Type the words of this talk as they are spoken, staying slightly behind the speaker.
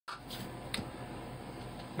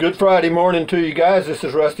Good Friday morning to you guys. This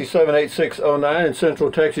is Rusty 78609 in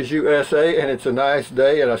Central Texas, USA, and it's a nice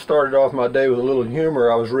day. And I started off my day with a little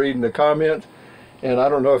humor. I was reading the comments, and I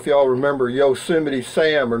don't know if y'all remember Yosemite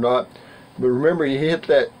Sam or not, but remember he hit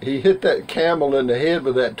that camel in the head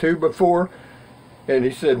with that 2x4, and he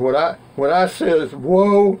said, when I says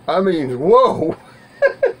whoa, I mean whoa.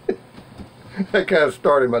 That kind of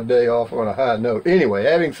started my day off on a high note. Anyway,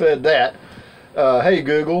 having said that, hey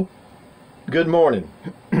Google, good morning.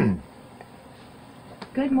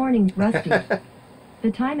 Good morning, Rusty.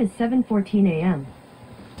 The time is 7:14 a.m.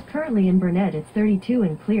 Currently in Burnett it's 32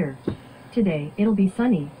 and clear. Today it'll be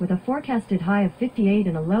sunny with a forecasted high of 58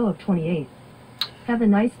 and a low of 28. Have a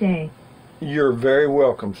nice day. You're very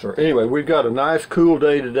welcome, sir. Anyway, we've got a nice cool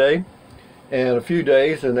day today and a few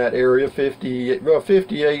days in that area,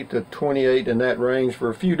 58 to 28 in that range for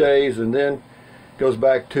a few days, and then goes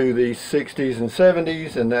back to the 60s and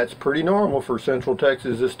 70s, and that's pretty normal for Central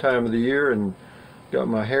Texas this time of the year. And got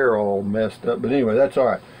my hair all messed up, but anyway, that's all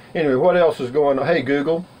right. Anyway, what else is going on? Hey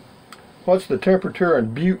Google, what's the temperature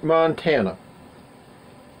in Butte, Montana?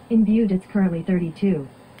 In Butte it's currently 32.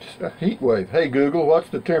 Just a heat wave. Hey Google, what's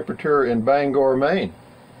the temperature in Bangor, Maine?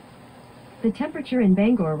 The temperature in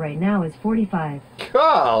Bangor right now is 45.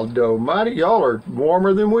 God almighty, y'all are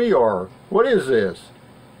warmer than we are. What is this?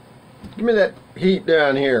 Give me that heat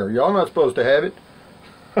down here. Y'all not supposed to have it.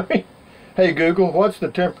 Hey Google, what's the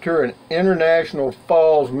temperature in International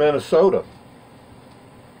Falls, Minnesota?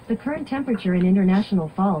 The current temperature in International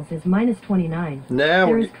Falls is -29. Now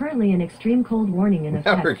there is currently an extreme cold warning in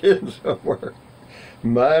effect. Now we're getting somewhere.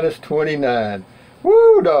 -29.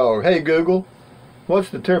 Woo dog. Hey Google, what's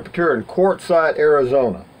the temperature in Quartzsite,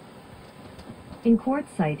 Arizona? In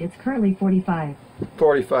Quartzsite it's currently 45.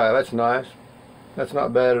 45, that's nice. That's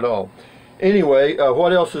not bad at all. Anyway,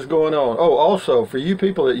 what else is going on? Oh, also, for you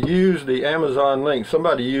people that use the Amazon link,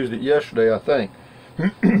 somebody used it yesterday, I think.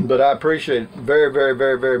 But I appreciate it very, very,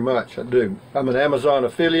 very, very much. I do. I'm an Amazon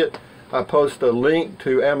affiliate. I post a link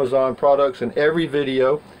to Amazon products in every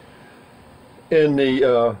video in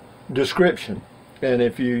the description. And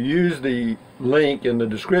if you use the link in the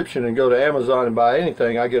description and go to Amazon and buy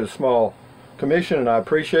anything, I get a small commission, and I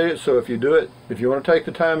appreciate it. So if you do it, if you want to take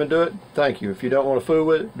the time and do it, thank you. If you don't want to fool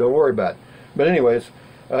with it, don't worry about it. But anyways,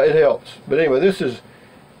 it helps. But anyway, this is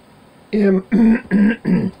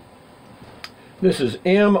this is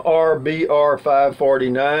MRBR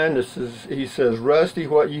 549. He says, Rusty,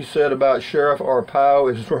 what you said about Sheriff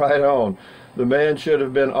Arpaio is right on. The man should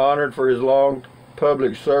have been honored for his long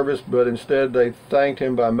public service, but instead they thanked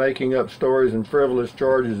him by making up stories and frivolous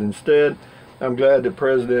charges instead. I'm glad that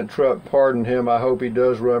President Trump pardoned him. I hope he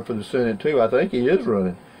does run for the Senate too. I think he is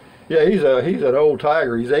running. Yeah, he's an old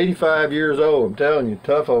tiger. He's 85 years old. I'm telling you,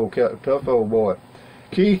 tough old boy.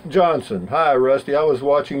 Keith Johnson. Hi, Rusty. I was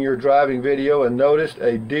watching your driving video and noticed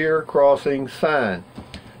a deer crossing sign.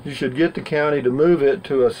 You should get the county to move it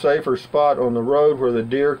to a safer spot on the road where the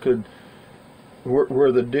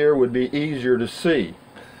deer would be easier to see.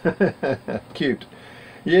 Cute.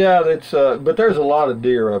 Yeah, that's but there's a lot of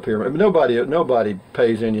deer up here. I mean, nobody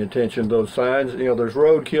pays any attention to those signs. You know, there's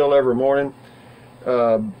roadkill every morning.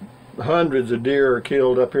 Hundreds of deer are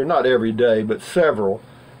killed up here, not every day, but several.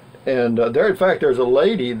 And in fact, there's a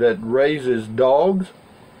lady that raises dogs,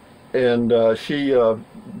 and she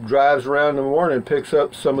drives around in the morning and picks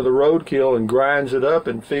up some of the roadkill and grinds it up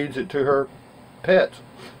and feeds it to her pets.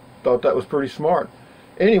 Thought that was pretty smart.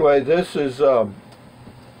 Anyway, this is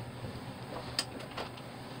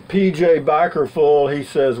PJ Bikerful. He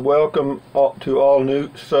says, welcome to all new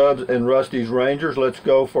subs and Rusty's Rangers. Let's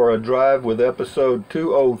go for a drive with episode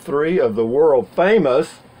 203 of the world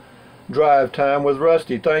famous Drive Time with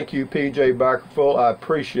Rusty. Thank you, PJ Bikerful. I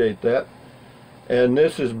appreciate that. And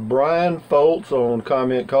this is Brian Foltz on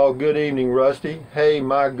comment called, good evening, Rusty. Hey,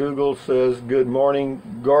 my Google says good morning,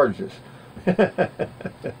 gorgeous.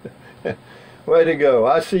 Way to go.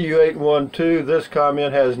 I see you 812. This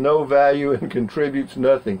comment has no value and contributes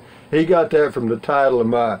nothing. He got that from the title of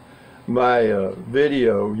my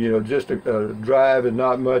video, you know, just a drive and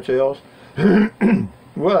not much else.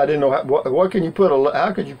 Well, I didn't know what can you put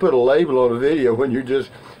how could you put a label on a video when you're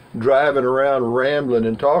just driving around rambling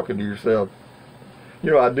and talking to yourself?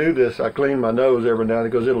 You know, I do this. I clean my nose every now and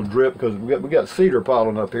then because it'll drip, because we got cedar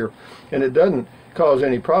pollen up here, and it doesn't cause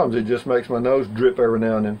any problems. It just makes my nose drip every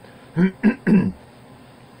now and then.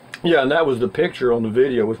 Yeah, and that was the picture on the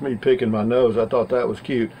video with me picking my nose. I thought that was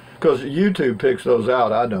cute because YouTube picks those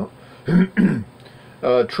out. I don't.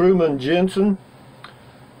 Truman Jensen.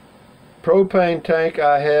 Propane tank,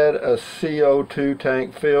 I had a CO2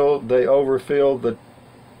 tank filled. They overfilled the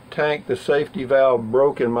tank, the safety valve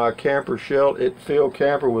broke in my camper shell. It filled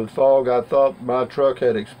camper with fog. I thought my truck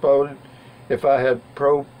had exploded. If I had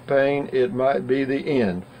propane, it might be the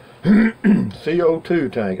end.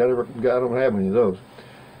 CO2 tank. I don't have any of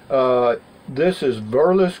those. This is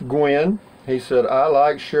Verlis Gwen. He said, I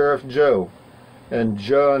like Sheriff Joe. And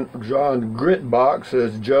John Gritbach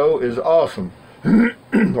says, Joe is awesome.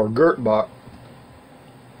 Or Gertbach.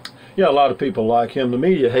 Yeah, a lot of people like him. The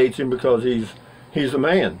media hates him because he's a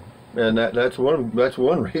man, and that's one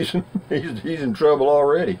reason. he's in trouble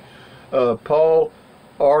already. Paul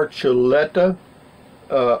Archuleta.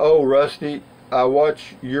 Oh, Rusty, I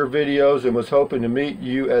watch your videos and was hoping to meet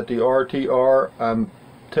you at the RTR. I'm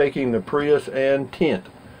taking the Prius and tent.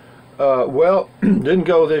 Well, didn't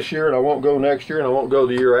go this year, and I won't go next year, and I won't go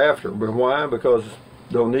the year after. But why? Because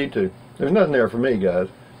don't need to. There's nothing there for me, guys.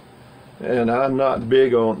 And I'm not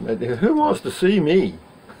big on... Who wants to see me?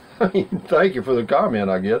 I mean, thank you for the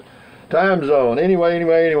comment, I guess. Time zone.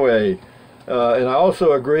 Anyway. And I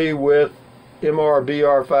also agree with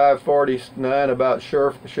MRBR 549 about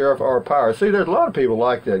Sheriff R. Power. See, there's a lot of people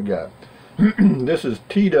like that guy. This is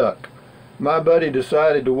T-Duck. My buddy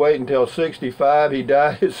decided to wait until 65. He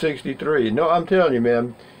died at 63. No, I'm telling you,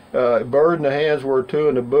 man, bird in the hand's worth two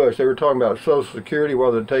in the bush. They were talking about Social Security,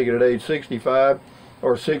 whether they're taking it at age 65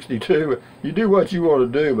 or 62. You do what you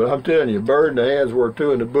want to do, but I'm telling you, bird in the hand's worth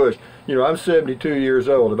two in the bush. You know, I'm 72 years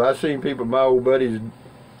old. Have I seen people, my old buddies,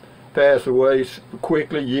 pass away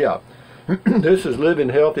quickly? Yeah. This is Living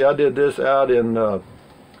Healthy. I did this out in, I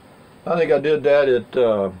think I did that at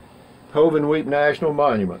Hovenweep National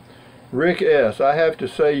Monument. Rick S., I have to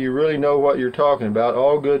say you really know what you're talking about.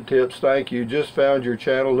 All good tips, thank you. Just found your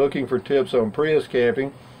channel looking for tips on Prius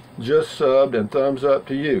camping. Just subbed, and thumbs up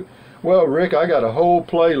to you. Well, Rick, I got a whole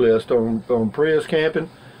playlist on Prius camping,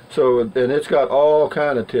 so, and it's got all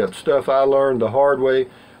kind of tips, stuff I learned the hard way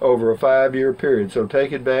over a 5-year period, so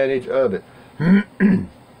take advantage of it.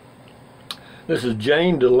 This is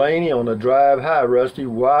Jane Delaney on the drive. Hi, Rusty.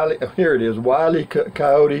 Wiley, here it is, Wiley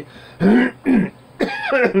Coyote.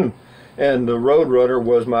 And the Roadrunner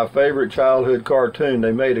was my favorite childhood cartoon.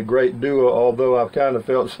 They made a great duo, although I kind of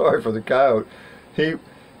felt sorry for the coyote.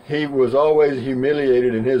 He was always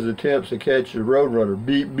humiliated in his attempts to catch the Roadrunner.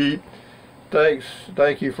 Beep, beep.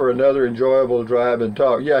 Thank you for another enjoyable drive and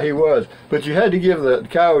talk. Yeah, he was. But you had to give the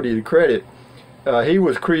coyote the credit. He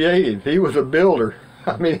was creative. He was a builder.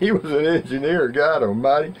 I mean, he was an engineer, God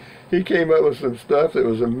almighty. He came up with some stuff that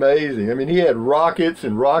was amazing. I mean, he had rockets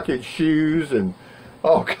and rocket shoes and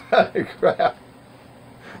all kind of crap.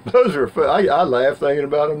 Those are fun. I laugh thinking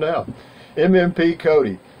about them now. MMP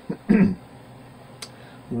Cody.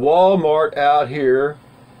 Walmart out here,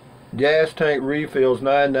 gas tank refills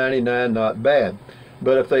 $9.99, not bad.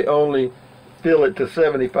 But if they only fill it to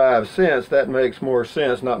 75 cents, that makes more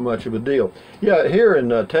sense, not much of a deal. Yeah, here in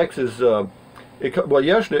Texas, well,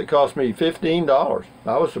 yesterday it cost me $15.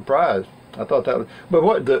 I was surprised. I thought that was, but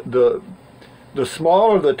what, the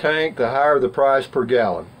smaller the tank, the higher the price per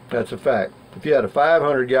gallon. That's a fact. If you had a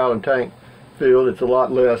 500-gallon tank filled, it's a lot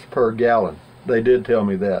less per gallon. They did tell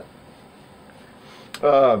me that.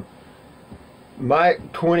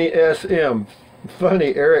 Mike 20SM,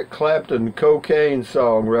 funny Eric Clapton cocaine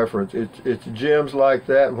song reference. It's gems like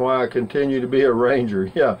that and why I continue to be a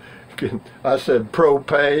ranger. Yeah, I said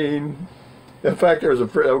propane. In fact, there was a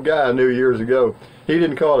guy I knew years ago. He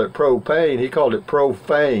didn't call it propane, he called it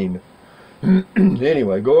profane.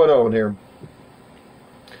 Anyway, going on here.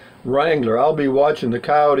 Wrangler, I'll be watching the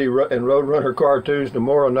Coyote and Roadrunner cartoons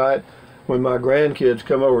tomorrow night when my grandkids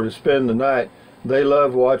come over to spend the night. They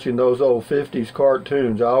love watching those old 50s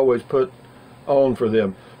cartoons I always put on for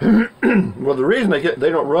them. Well, the reason they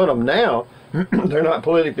don't run them now, they're not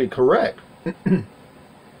politically correct.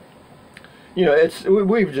 You know,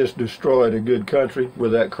 we've just destroyed a good country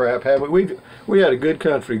with that crap, haven't we? We had a good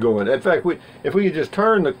country going. In fact, if we could just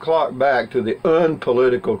turn the clock back to the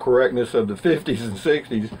unpolitical correctness of the 50s and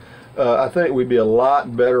 60s, I think we'd be a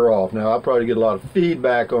lot better off. Now, I'll probably get a lot of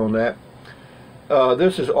feedback on that.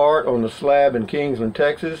 This is Art on the slab in Kingsland,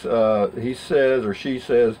 Texas. He says, or she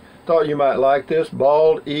says, thought you might like this.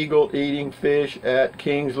 Bald eagle eating fish at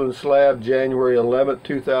Kingsland slab, January 11th,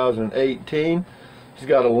 2018. He's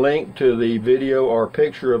got a link to the video or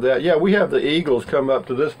picture of that. Yeah, we have the eagles come up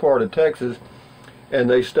to this part of Texas, and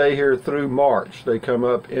they stay here through March. They come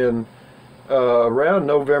up in around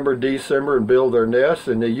November, December, and build their nests,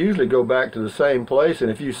 and they usually go back to the same place.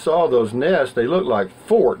 And if you saw those nests, they look like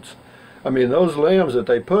forts. I mean, those limbs that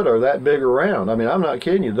they put are that big around. I mean, I'm not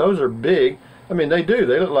kidding you. Those are big. I mean, they do.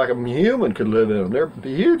 They look like a human could live in them. They're a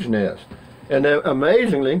huge nests. And then,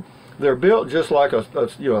 amazingly, They're built just like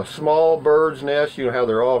a small bird's nest. You know how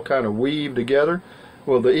they're all kind of weaved together.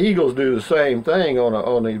 Well, the eagles do the same thing on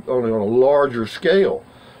a larger scale.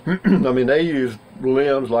 I mean, they use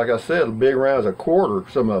limbs, like I said, big around as a quarter,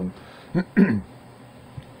 some of them.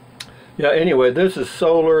 Yeah, anyway, this is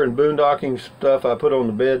solar and boondocking stuff I put on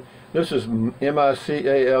the bed. This is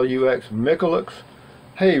Micalux, Micalux.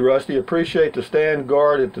 Hey, Rusty, appreciate the stand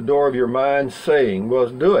guard at the door of your mind saying, well,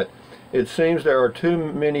 let's do it. It seems there are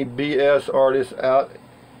too many BS artists out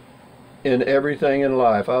in everything in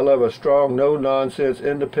life. I love a strong, no-nonsense,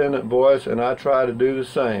 independent voice, and I try to do the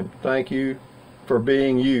same. Thank you for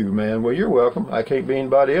being you, man. Well, you're welcome. I can't be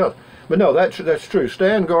anybody else. But no, that's true.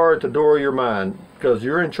 Stand guard at the door of your mind, because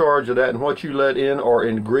you're in charge of that, and what you let in are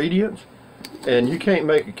ingredients, and you can't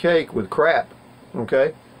make a cake with crap,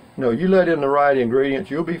 okay? No, you let in the right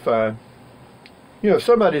ingredients, you'll be fine. You know, if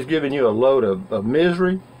somebody's giving you a load of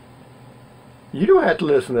misery, you don't have to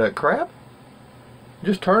listen to that crap.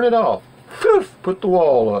 Just turn it off. Put the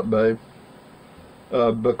wall up, babe.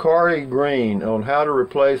 Bakari Green on how to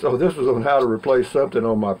replace, oh, this was on how to replace something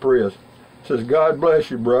on my Prius. Says, God bless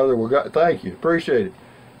you, brother. Well, thank you. Appreciate it.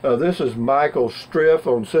 This is Michael Striff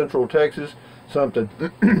on Central Texas. Something.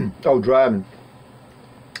 Oh, driving.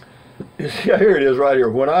 Yeah, here it is right here.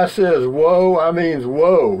 When I says whoa, I means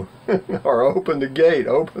whoa. Or open the gate.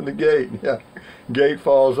 Open the gate. Yeah. Gate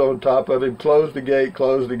falls on top of him. Close the gate.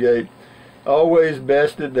 Close the gate. Always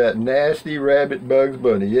bested that nasty rabbit Bugs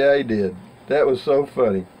Bunny. Yeah, he did. That was so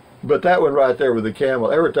funny. But that one right there with the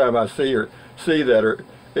camel, every time I see that,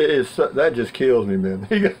 that just kills me, man.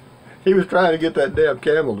 He was trying to get that damn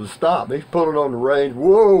camel to stop. He's pulling on the reins.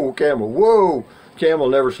 Whoa, camel, whoa. Camel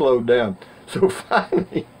never slowed down. So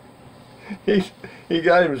finally, he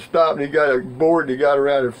got him to stop, and he got a board, and he got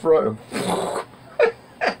around in front of him.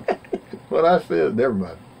 What I said, never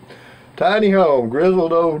mind. Tiny home,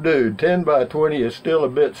 grizzled old dude, 10 by 20 is still a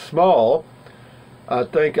bit small. I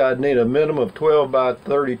think I'd need a minimum of 12 by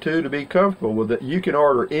 32 to be comfortable with it. You can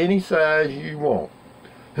order any size you want.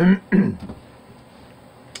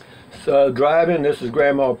 So driving, this is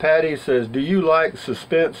Grandma Patty, says, do you like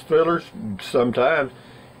suspense thrillers? Sometimes.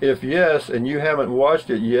 If yes, and you haven't watched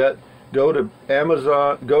it yet, go to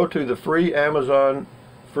Amazon, go to the free Amazon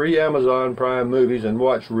Prime movies and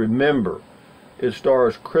watch Remember. It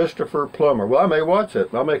stars Christopher Plummer. Well, I may watch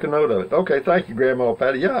it. I'll make a note of it. Okay, thank you, Grandma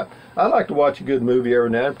Patty. Yeah, I like to watch a good movie every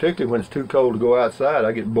now and then, particularly when it's too cold to go outside.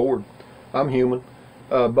 I get bored. I'm human.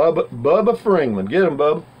 Bubba Fringman. Get him,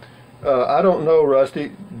 Bubba. I don't know,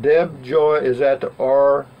 Rusty. Deb Joy is at the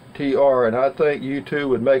RTR, and I think you two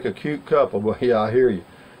would make a cute couple. Well, yeah, I hear you.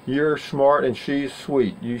 You're smart and she's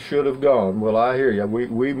sweet. You should have gone. Well, I hear you.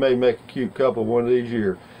 We may make a cute couple one of these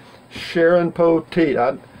years. Sharon Poteet.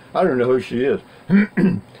 I don't know who she is.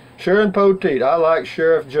 Sharon Poteet. I like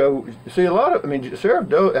Sheriff Joe. See, Sheriff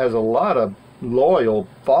Joe has a lot of loyal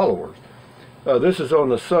followers. This is on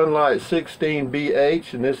the Sunlight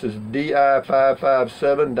 16BH, and this is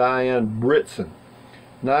DI557 Diane Britson.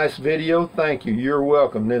 Nice video. Thank you. You're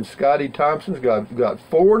welcome. Then Scotty Thompson's got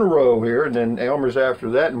 4 in a row here, and then Elmer's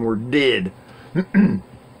after that, and we're dead.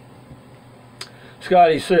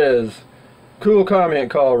 Scotty says, cool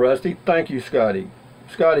comment call, Rusty. Thank you, Scotty.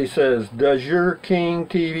 Scotty says, does your King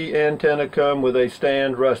TV antenna come with a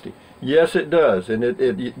stand, Rusty? Yes, it does, and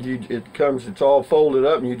it comes. It's all folded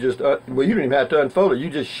up, and you just well, you don't even have to unfold it. You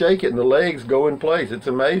just shake it, and the legs go in place. It's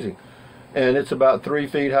amazing, and it's about 3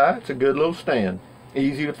 feet high. It's a good little stand,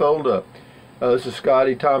 easy to fold up. This is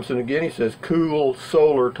Scotty Thompson again. He says, "Cool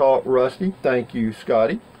solar talk, Rusty." Thank you,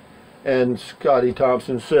 Scotty. And Scotty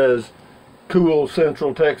Thompson says, "Cool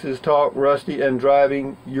Central Texas talk, Rusty, and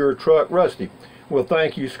driving your truck, Rusty." Well,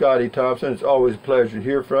 thank you, Scotty Thompson. It's always a pleasure to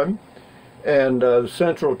hear from you. And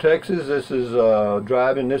Central Texas, this is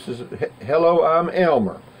driving. This is, hello, I'm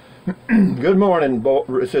Elmer. Good morning.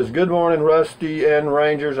 It says, good morning, Rusty and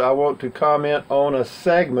Rangers. I want to comment on a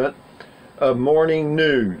segment of morning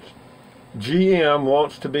news. GM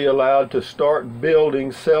wants to be allowed to start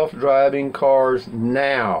building self-driving cars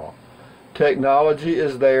now. Technology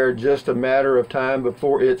is there, just a matter of time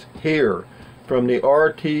before it's here. From the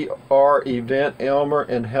RTR event, Elmer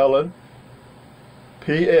and Helen.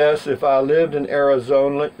 P.S. If I lived in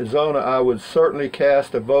Arizona, I would certainly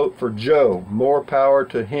cast a vote for Joe. More power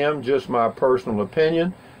to him, just my personal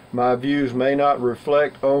opinion. My views may not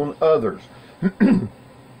reflect on others.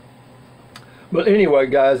 But anyway,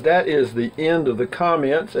 guys, that is the end of the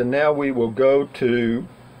comments, and now we will go to,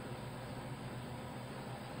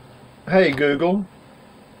 hey Google,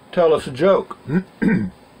 tell us a joke.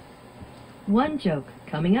 One joke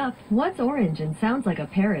coming up. What's orange and sounds like a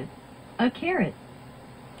parrot? A carrot.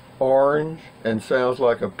 orange and sounds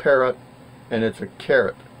like a parrot, and it's a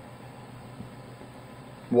carrot.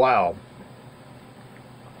 Wow.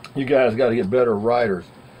 You guys got to get better writers.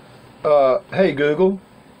 Hey Google,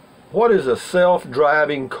 what is a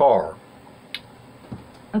self-driving car?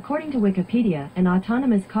 According to Wikipedia, an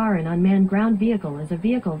autonomous car, an unmanned ground vehicle, is a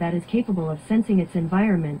vehicle that is capable of sensing its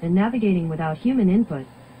environment and navigating without human input.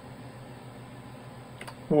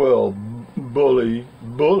 Well, bully.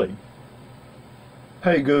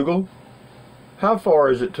 Hey Google, how far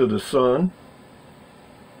is it to the sun?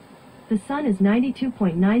 The sun is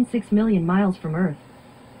 92.96 million miles from Earth.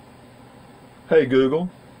 Hey Google,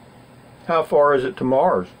 how far is it to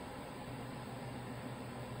Mars?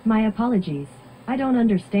 My apologies. I don't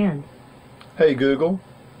understand. Hey Google,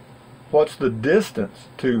 what's the distance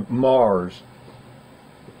to Mars?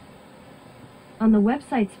 On the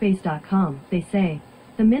website space.com, they say,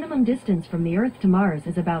 the minimum distance from the Earth to Mars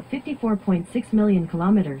is about 54.6 million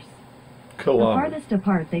kilometers. The farthest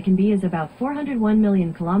apart they can be is about 401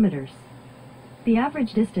 million kilometers. The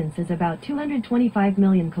average distance is about 225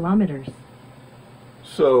 million kilometers.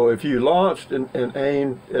 So if you launched and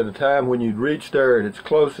aimed at a time when you'd reach there at its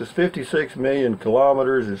closest, 56 million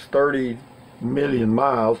kilometers is 30 million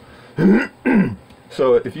miles.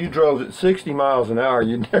 So if you drove at 60 miles an hour,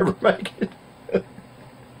 you'd never make it.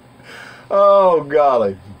 Oh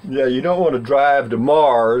golly. Yeah, you don't want to drive to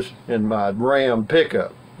Mars in my Ram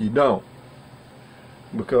pickup. You don't.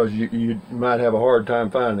 Because you might have a hard time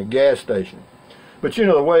finding a gas station. But you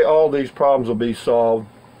know, the way all these problems will be solved,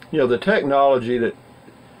 you know, the technology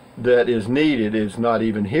that is needed is not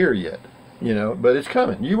even here yet, you know, but it's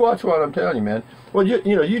coming. You watch what I'm telling you, man. Well,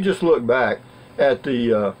 you know, you just look back at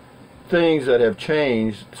the things that have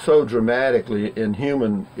changed so dramatically in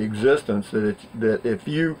human existence that if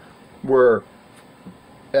you were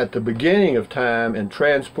at the beginning of time and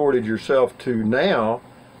transported yourself to now,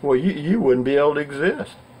 well, you wouldn't be able to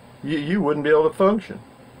exist. You wouldn't be able to function.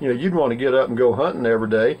 You know, you'd want to get up and go hunting every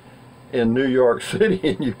day in New York City,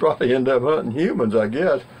 and you'd probably end up hunting humans, I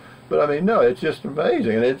guess. But I mean, no, it's just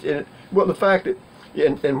amazing. And well, the fact that,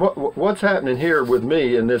 and what's happening here with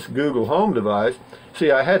me in this Google Home device, see,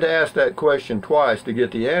 I had to ask that question twice to get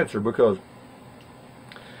the answer, because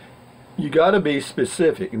you got to be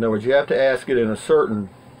specific. In other words, you have to ask it in a certain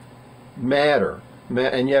matter,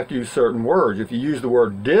 and you have to use certain words. If you use the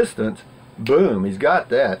word distance, boom, he's got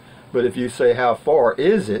that. But if you say how far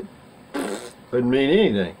is it, doesn't mean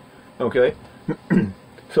anything. Okay?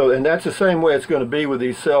 So, and that's the same way it's going to be with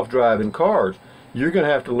these self-driving cars. You're going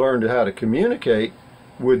to have to learn how to communicate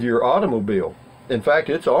with your automobile. In fact,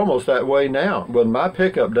 it's almost that way now. Well, my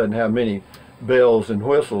pickup doesn't have many bells and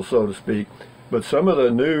whistles, so to speak, but some of the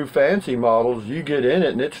new fancy models, you get in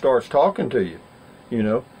it and it starts talking to you, you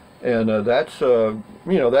know. And that's you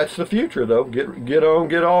know, that's the future, though. Get on,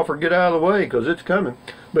 get off, or get out of the way, because it's coming.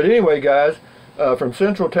 But anyway, guys, from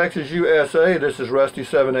Central Texas, USA, this is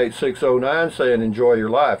Rusty78609 saying enjoy your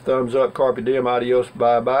life. Thumbs up, carpe diem, adios,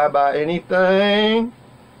 bye-bye, buy anything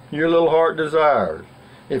your little heart desires.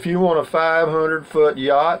 If you want a 500-foot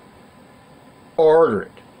yacht, order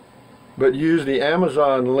it. But use the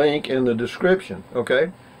Amazon link in the description,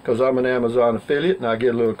 okay? Because I'm an Amazon affiliate and I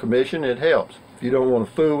get a little commission. It helps. If you don't want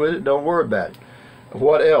to fool with it, don't worry about it.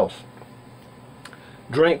 What else?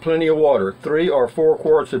 Drink plenty of water. 3 or 4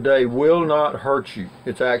 quarts a day will not hurt you.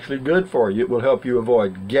 It's actually good for you. It will help you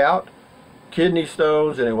avoid gout, kidney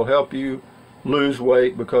stones, and it will help you lose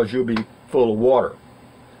weight because you'll be full of water.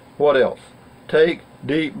 What else? Take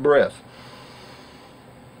deep breaths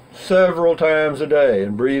several times a day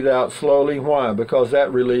and breathe out slowly. Why? Because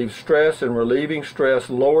that relieves stress, and relieving stress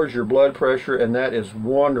lowers your blood pressure, and that is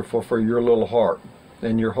wonderful for your little heart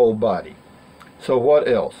and your whole body. So what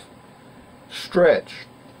else? Stretch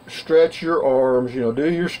your arms, you know,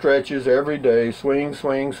 do your stretches every day. Swing,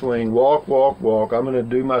 swing, swing, walk, walk, walk. I'm going to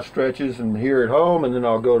do my stretches and here at home, and then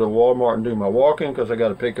I'll go to Walmart and do my walking, because I got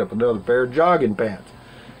to pick up another pair of jogging pants,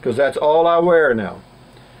 because that's all I wear now.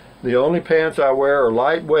 The only pants I wear are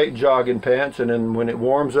lightweight jogging pants, and then when it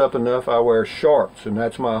warms up enough, I wear shorts, and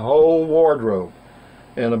that's my whole wardrobe.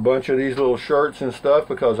 And a bunch of these little shirts and stuff,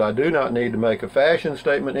 because I do not need to make a fashion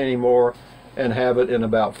statement anymore and have it in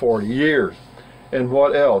about 40 years. And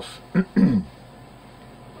what else?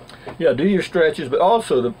 Yeah, do your stretches, but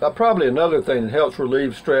also probably another thing that helps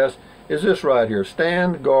relieve stress is this right here.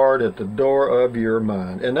 Stand guard at the door of your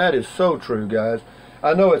mind. And that is so true, guys.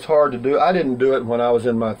 I know it's hard to do. I didn't do it when I was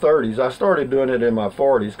in my 30s. I started doing it in my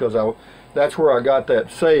 40s because that's where I got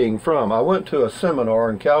that saying from. I went to a seminar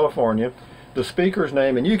in California. The speaker's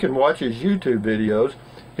name, and you can watch his YouTube videos,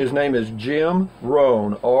 his name is Jim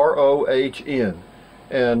Rohn, R-O-H-N.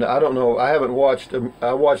 And I don't know, I haven't watched him.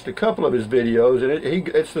 I watched a couple of his videos, and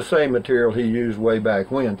it's the same material he used way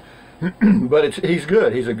back when. But he's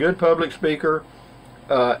good. He's a good public speaker,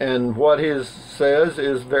 and what he says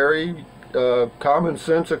is very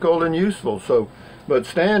commonsensical and useful. So, but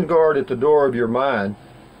stand guard at the door of your mind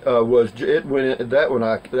that was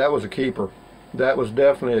a keeper. That was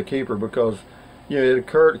definitely a keeper, because it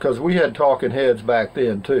occurred because we had talking heads back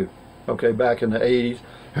then too. Okay, back in the 80s,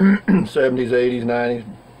 70s, 80s, 90s.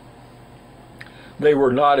 They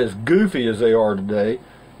were not as goofy as they are today,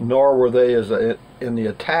 nor were they in the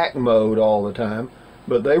attack mode all the time.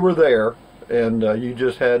 But they were there, and you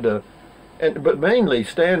just had to. But mainly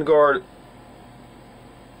stand guard.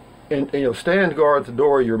 And stand guard at the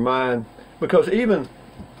door of your mind, because even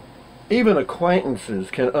acquaintances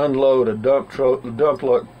can unload a dump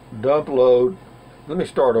load. Let me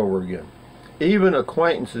start over again. Even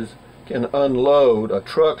acquaintances can unload a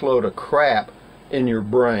truckload of crap in your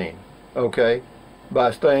brain, okay?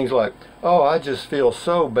 By things like, oh, I just feel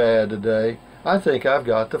so bad today. I think I've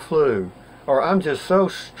got the flu. Or I'm just so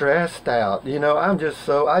stressed out.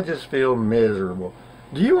 I just feel miserable.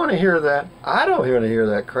 Do you want to hear that? I don't want to hear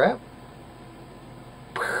that crap.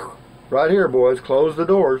 Right here, boys, close the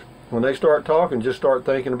doors. When they start talking, just start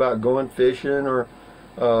thinking about going fishing, or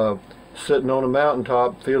sitting on a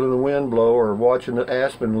mountaintop feeling the wind blow, or watching the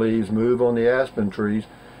aspen leaves move on the aspen trees.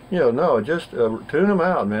 No, just tune them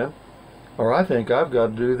out, man. Or I think I've got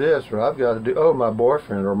to do this, or I've got to do, oh, my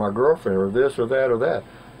boyfriend or my girlfriend, or this or that or that.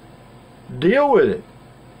 Deal with it.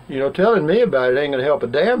 Telling me about it ain't going to help a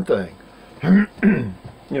damn thing. I'm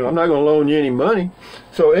not going to loan you any money.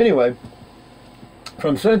 So anyway,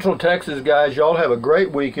 from Central Texas, guys, y'all have a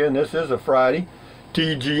great weekend. This is a Friday,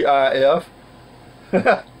 TGIF.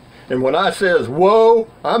 And when I says whoa,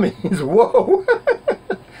 I means whoa.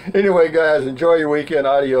 Anyway, guys, enjoy your weekend.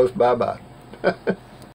 Adios. Bye-bye.